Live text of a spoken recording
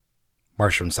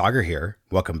Marshall Sagar here.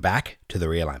 Welcome back to the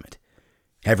Realignment.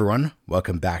 Hey everyone,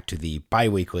 welcome back to the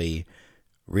bi-weekly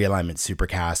Realignment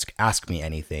Supercast Ask Me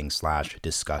Anything /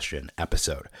 discussion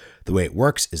episode. The way it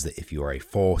works is that if you are a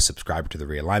full subscriber to the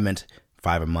Realignment,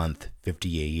 $5 a month, $50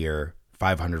 a year,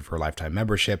 $500 for a lifetime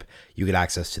membership, you get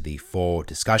access to the full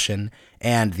discussion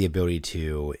and the ability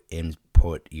to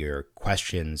input your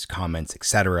questions, comments,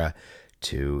 etc.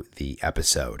 to the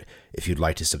episode. If you'd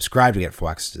like to subscribe to get full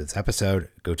access to this episode,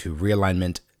 go to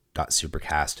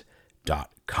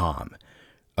realignment.supercast.com.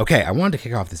 Okay, I wanted to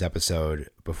kick off this episode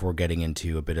before getting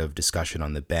into a bit of discussion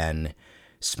on the Ben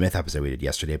Smith episode we did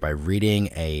yesterday by reading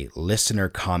a listener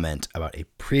comment about a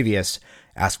previous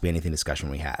Ask Me Anything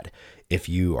discussion we had. If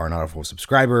you are not a full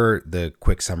subscriber, the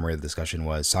quick summary of the discussion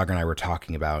was Sagar and I were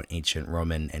talking about ancient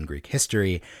Roman and Greek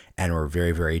history, and we're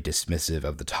very, very dismissive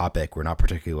of the topic. We're not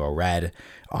particularly well read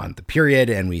on the period,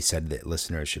 and we said that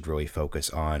listeners should really focus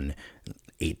on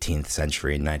 18th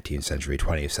century, 19th century,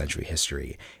 20th century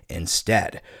history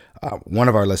instead. One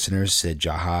of our listeners, Sid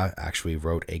Jaha, actually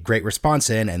wrote a great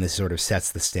response in, and this sort of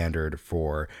sets the standard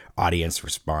for audience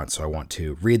response. So I want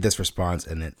to read this response,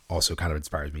 and it also kind of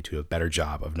inspires me to do a better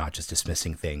job of not just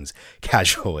dismissing things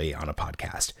casually on a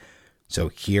podcast. So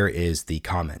here is the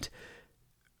comment.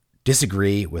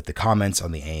 Disagree with the comments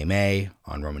on the AMA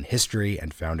on Roman history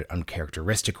and found it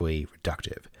uncharacteristically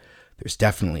reductive. There's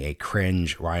definitely a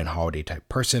cringe Ryan Holiday type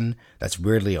person that's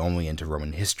weirdly only into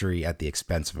Roman history at the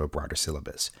expense of a broader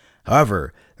syllabus.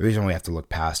 However, the reason we have to look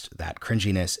past that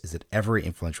cringiness is that every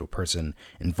influential person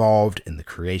involved in the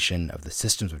creation of the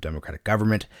systems of democratic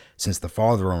government since the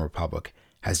fall of the Roman Republic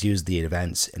has used the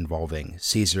events involving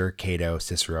Caesar, Cato,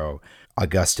 Cicero,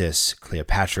 Augustus,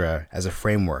 Cleopatra as a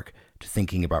framework to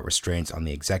thinking about restraints on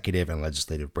the executive and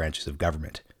legislative branches of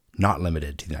government, not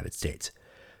limited to the United States.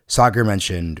 Sagar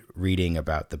mentioned reading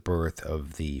about the birth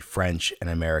of the French and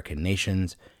American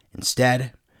nations.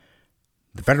 Instead,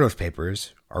 the Federalist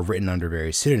Papers are written under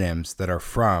various pseudonyms that are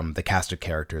from the cast of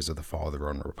characters of the fall of the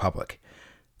Roman Republic.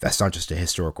 That's not just a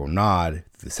historical nod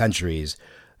through the centuries.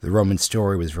 The Roman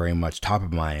story was very much top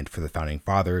of mind for the Founding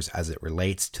Fathers as it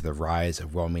relates to the rise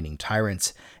of well-meaning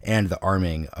tyrants and the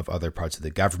arming of other parts of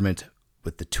the government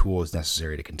with the tools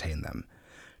necessary to contain them.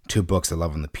 Two books I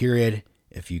love on the period,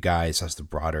 if you guys, as the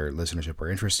broader listenership,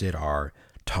 are interested, are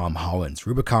Tom Holland's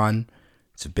Rubicon.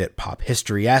 It's a bit pop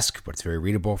history-esque, but it's very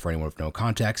readable for anyone with no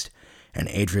context. And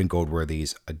Adrian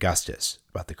Goldworthy's Augustus,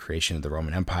 about the creation of the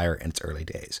Roman Empire in its early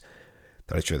days.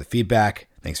 Thought I'd share the feedback.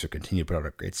 Thanks for continuing to put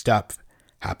out great stuff.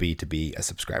 Happy to be a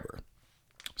subscriber.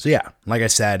 So yeah, like I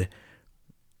said,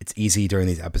 it's easy during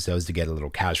these episodes to get a little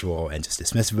casual and just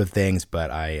dismissive of things, but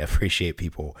I appreciate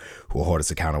people who will hold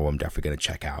us accountable. I'm definitely going to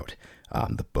check out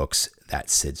the books that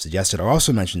Sid suggested. I'll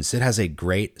also mention Sid has a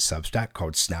great Substack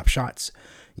called Snapshots.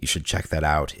 You should check that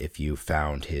out if you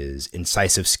found his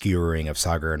incisive skewering of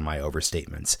Sagar and my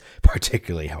overstatements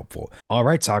particularly helpful. All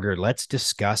right, Sagar, let's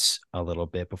discuss a little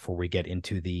bit before we get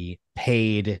into the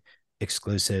paid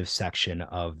exclusive section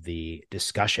of the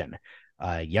discussion.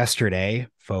 Yesterday,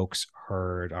 folks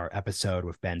heard our episode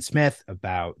with Ben Smith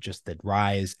about just the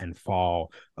rise and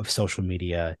fall of social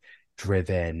media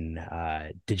driven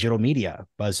digital media,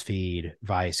 BuzzFeed,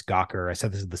 Vice, Gawker. I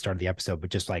said this at the start of the episode, but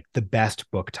just like the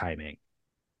best book timing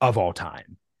of all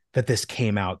time, that this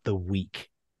came out the week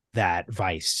that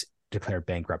Vice declared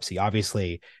bankruptcy.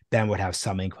 Obviously, Ben would have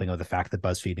some inkling of the fact that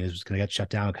BuzzFeed News was going to get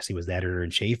shut down because he was the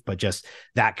editor-in-chief, but just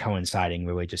that coinciding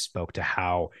really just spoke to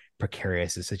how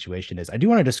precarious the situation is. I do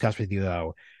want to discuss with you,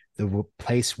 though, the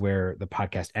place where the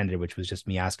podcast ended, which was just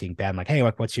me asking Ben, like, hey,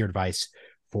 what's your advice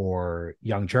for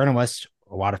young journalists?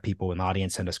 A lot of people in the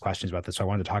audience send us questions about this, so I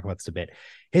wanted to talk about this a bit.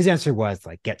 His answer was,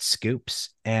 like, get scoops,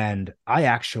 and I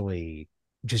actually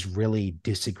just really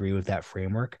disagree with that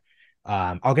framework.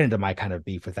 I'll get into my kind of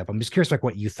beef with that, but I'm just curious, like,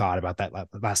 what you thought about that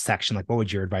last section. Like, what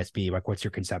would your advice be? Like, what's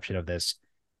your conception of this?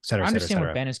 I understand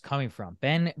where Ben is coming from.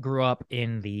 Ben grew up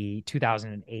in the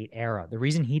 2008 era. The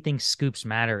reason he thinks scoops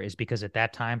matter is because at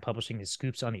that time, publishing his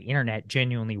scoops on the internet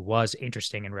genuinely was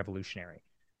interesting and revolutionary.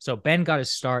 So Ben got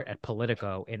his start at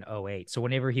Politico in 2008. So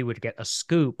whenever he would get a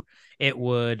scoop, it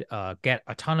would get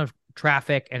a ton of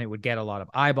traffic and it would get a lot of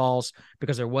eyeballs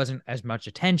because there wasn't as much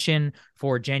attention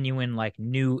for genuine, like,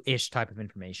 new-ish type of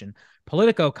information.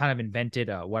 Politico kind of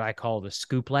invented what I call the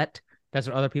scooplet. That's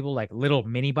what other people like, little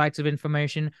mini bites of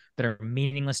information that are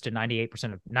meaningless to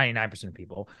 99% of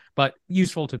people, but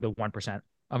useful to the 1%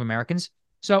 of Americans.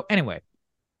 So anyway,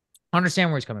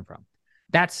 understand where he's coming from.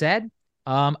 That said,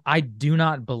 I do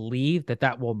not believe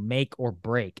that will make or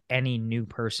break any new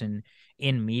person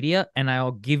in media. And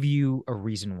I'll give you a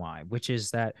reason why, which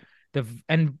is that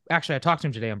and actually I talked to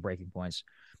him today on Breaking Points.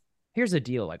 here's the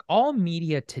deal. Like all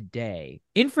media today,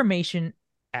 information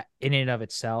in and of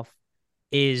itself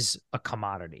is a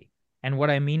commodity. And what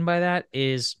I mean by that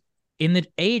is in the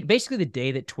age, basically the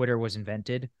day that Twitter was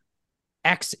invented,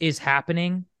 X is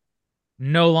happening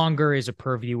no longer is a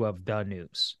purview of the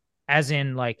news. As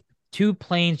in, like, two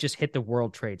planes just hit the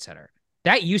World Trade Center.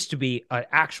 That used to be an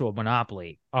actual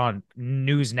monopoly on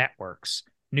news networks,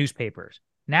 newspapers.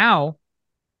 Now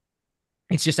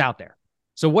it's just out there.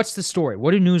 So what's the story?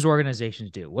 What do news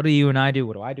organizations do? What do you and I do?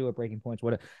 What do I do at Breaking Points?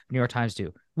 What do New York Times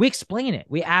do? We explain it.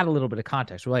 We add a little bit of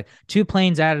context. We're like, two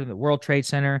planes added in the World Trade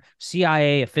Center.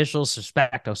 CIA officials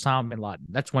suspect Osama bin Laden.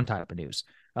 That's one type of news.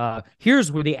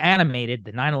 Here's where they animated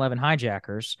the 9/11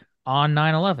 hijackers on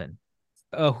 9/11.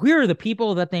 Here are the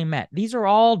people that they met. These are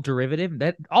all derivative.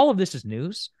 That all of this is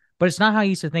news, but it's not how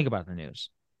you used to think about the news.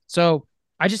 So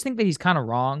I just think that he's kind of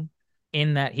wrong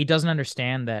in that he doesn't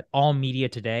understand that all media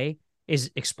today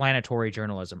is explanatory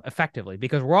journalism effectively,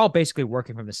 because we're all basically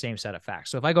working from the same set of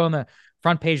facts. So if I go on the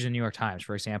front page of the New York Times,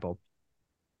 for example,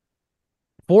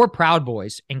 4 Proud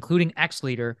Boys, including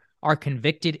ex-leader, are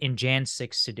convicted in Jan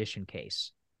 6 sedition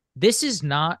case. This is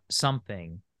not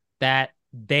something that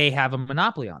they have a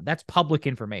monopoly on. That's public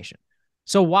information.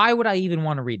 So why would I even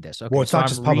want to read this? Okay, well, it's not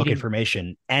just public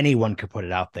information. Anyone could put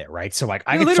it out there, right? So like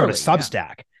I could start a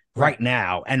Substack right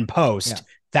now and post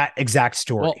that exact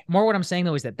story. Well, more what I'm saying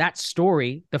though is that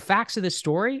story, the facts of this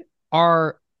story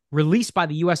are released by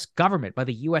the U.S. government, by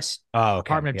the U.S.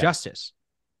 Department of Justice.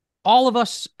 All of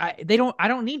us, I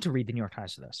don't need to read the New York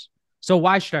Times for this. So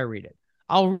why should I read it?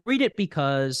 I'll read it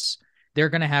because they're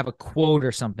going to have a quote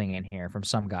or something in here from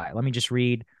some guy. Let me just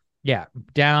read. Yeah,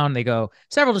 down they go.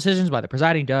 Several decisions by the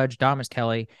presiding judge, Thomas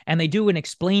Kelly, and they do an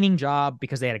explaining job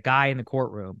because they had a guy in the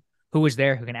courtroom who was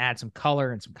there who can add some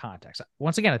color and some context.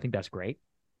 Once again, I think that's great.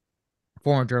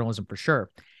 Foreign journalism for sure.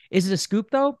 Is it a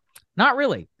scoop though? Not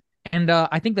really. And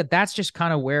I think that that's just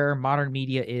kind of where modern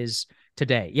media is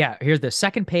today. Yeah, here's the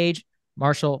second page,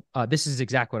 Marshall. This is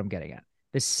exactly what I'm getting at.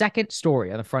 The second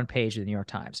story on the front page of the New York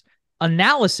Times.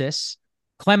 Analysis,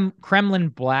 Kremlin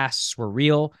blasts were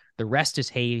real. The rest is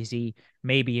hazy,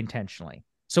 maybe intentionally.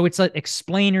 So it's like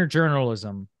explainer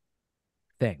journalism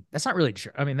thing. That's not really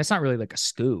true. I mean, that's not really like a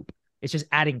scoop. It's just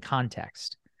adding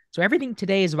context. So everything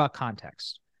today is about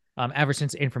context. Ever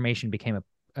since information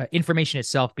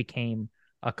itself became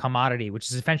a commodity, which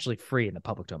is essentially free in the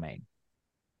public domain.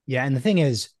 Yeah, and the thing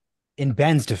is, in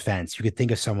Ben's defense, you could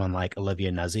think of someone like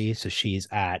Olivia Nuzzi. So she's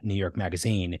at New York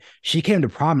Magazine. She came to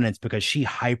prominence because she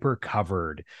hyper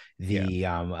covered the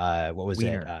what was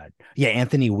Weiner.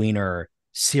 Anthony Weiner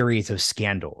series of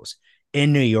scandals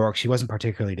in New York. She wasn't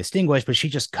particularly distinguished, but she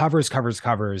just covers,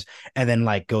 and then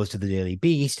like goes to the Daily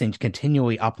Beast and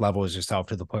continually up levels herself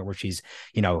to the point where she's,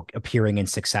 appearing in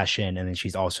Succession. And then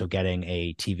she's also getting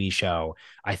a TV show,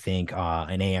 I think,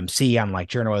 an AMC on like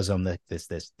journalism,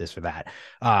 this or that.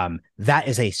 That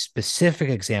is a specific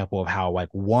example of how like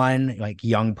one like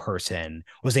young person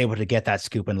was able to get that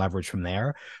scoop and leverage from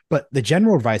there. But the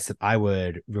general advice that I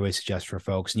would really suggest for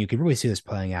folks, and you can really see this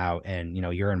playing out, and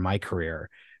you're in my career,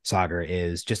 Sagar,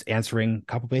 is just answering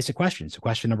a couple basic questions. So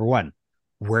question number 1,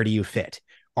 where do you fit?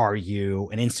 Are you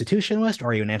an institutionalist or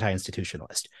are you an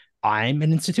anti-institutionalist? I'm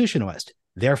an institutionalist.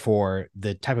 Therefore,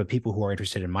 the type of people who are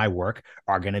interested in my work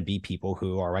are going to be people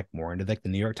who are like more into like the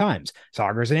New York Times.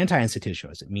 Sagar is an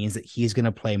anti-institutionalist. It means that he's going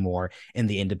to play more in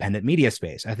the independent media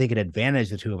space. I think an advantage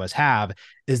the two of us have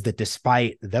is that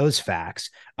despite those facts,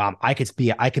 I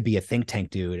could be a think tank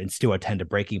dude and still attend a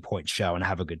Breaking Point show and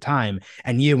have a good time.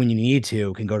 And you, when you need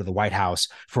to, can go to the White House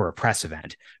for a press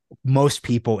event. Most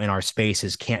people in our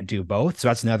spaces can't do both. So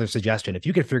that's another suggestion. If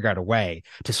you could figure out a way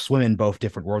to swim in both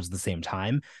different worlds at the same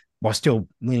time, while still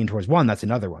leaning towards one, that's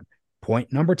another one.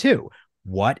 Point number 2,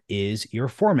 what is your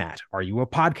format? Are you a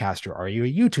podcaster? Are you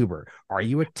a YouTuber? Are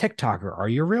you a TikToker? Are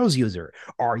you a Reels user?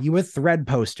 Are you a thread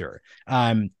poster?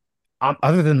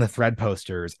 Other than the thread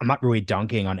posters, I'm not really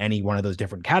dunking on any one of those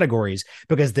different categories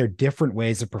because they're different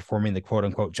ways of performing the quote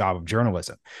unquote job of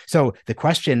journalism. So the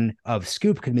question of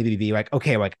scoop could maybe be like,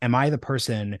 okay, like, am I the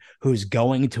person who's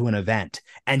going to an event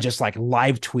and just like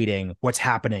live tweeting what's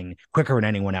happening quicker than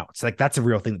anyone else? Like that's a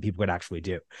real thing that people could actually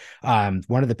do.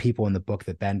 One of the people in the book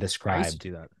that Ben described, I used to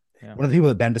do that. Yeah. One of the people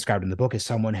that Ben described in the book is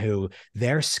someone who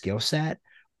their skill set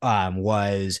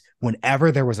was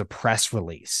whenever there was a press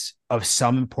release of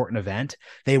some important event,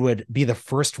 they would be the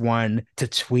first one to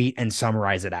tweet and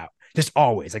summarize it out. Just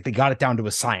always, like they got it down to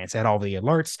a science. They had all the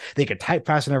alerts. They could type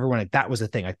fast on everyone. Like that was the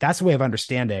thing. Like that's a way of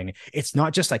understanding. It's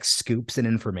not just like scoops and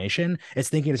information. It's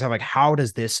thinking to yourself like, how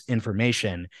does this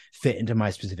information fit into my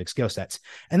specific skill sets?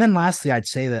 And then lastly, I'd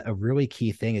say that a really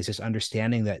key thing is just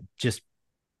understanding that just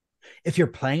If you're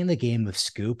playing the game of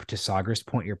Scoop, to Sagar's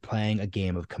point, you're playing a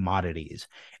game of commodities.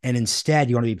 And instead,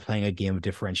 you want to be playing a game of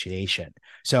differentiation.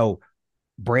 So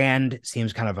brand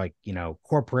seems kind of like,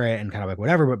 corporate and kind of like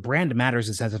whatever, but brand matters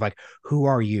in the sense of like, who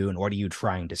are you and what are you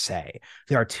trying to say?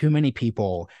 There are too many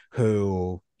people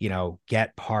who,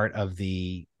 get part of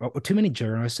too many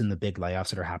journalists in the big layoffs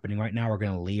that are happening right now are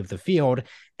going to leave the field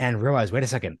and realize, wait a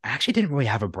second, I actually didn't really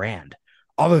have a brand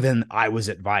other than I was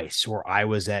at Vice or I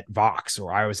was at Vox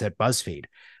or I was at BuzzFeed.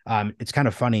 It's kind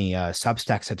of funny.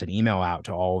 Substack sent an email out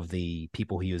to all of the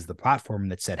people who use the platform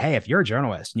that said, hey, if you're a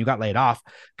journalist and you got laid off,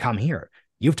 come here.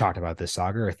 You've talked about this,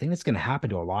 Sagar. A thing that's going to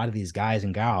happen to a lot of these guys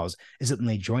and gals is that when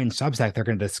they join Substack, they're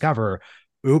going to discover,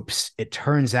 oops, it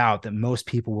turns out that most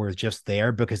people were just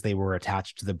there because they were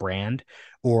attached to the brand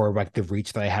or like the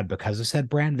reach that I had because of said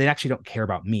brand. They actually don't care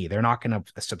about me. They're not going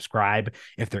to subscribe.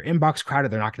 If their inbox crowded,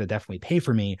 they're not going to definitely pay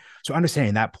for me. So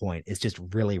understanding that point is just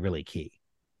really, really key.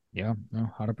 Yeah,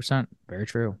 no, 100%. Very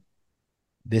true.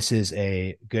 This is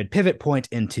a good pivot point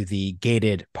into the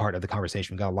gated part of the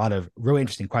conversation. We've got a lot of really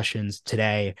interesting questions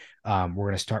today. We're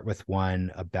going to start with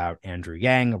one about Andrew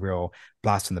Yang, a real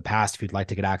blast from the past. If you'd like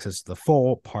to get access to the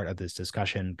full part of this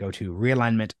discussion, go to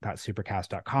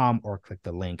realignment.supercast.com or click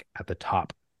the link at the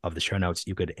top of the show notes.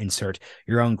 You could insert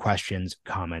your own questions,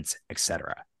 comments,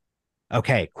 etc.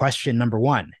 Okay, question number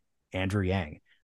one, Andrew Yang.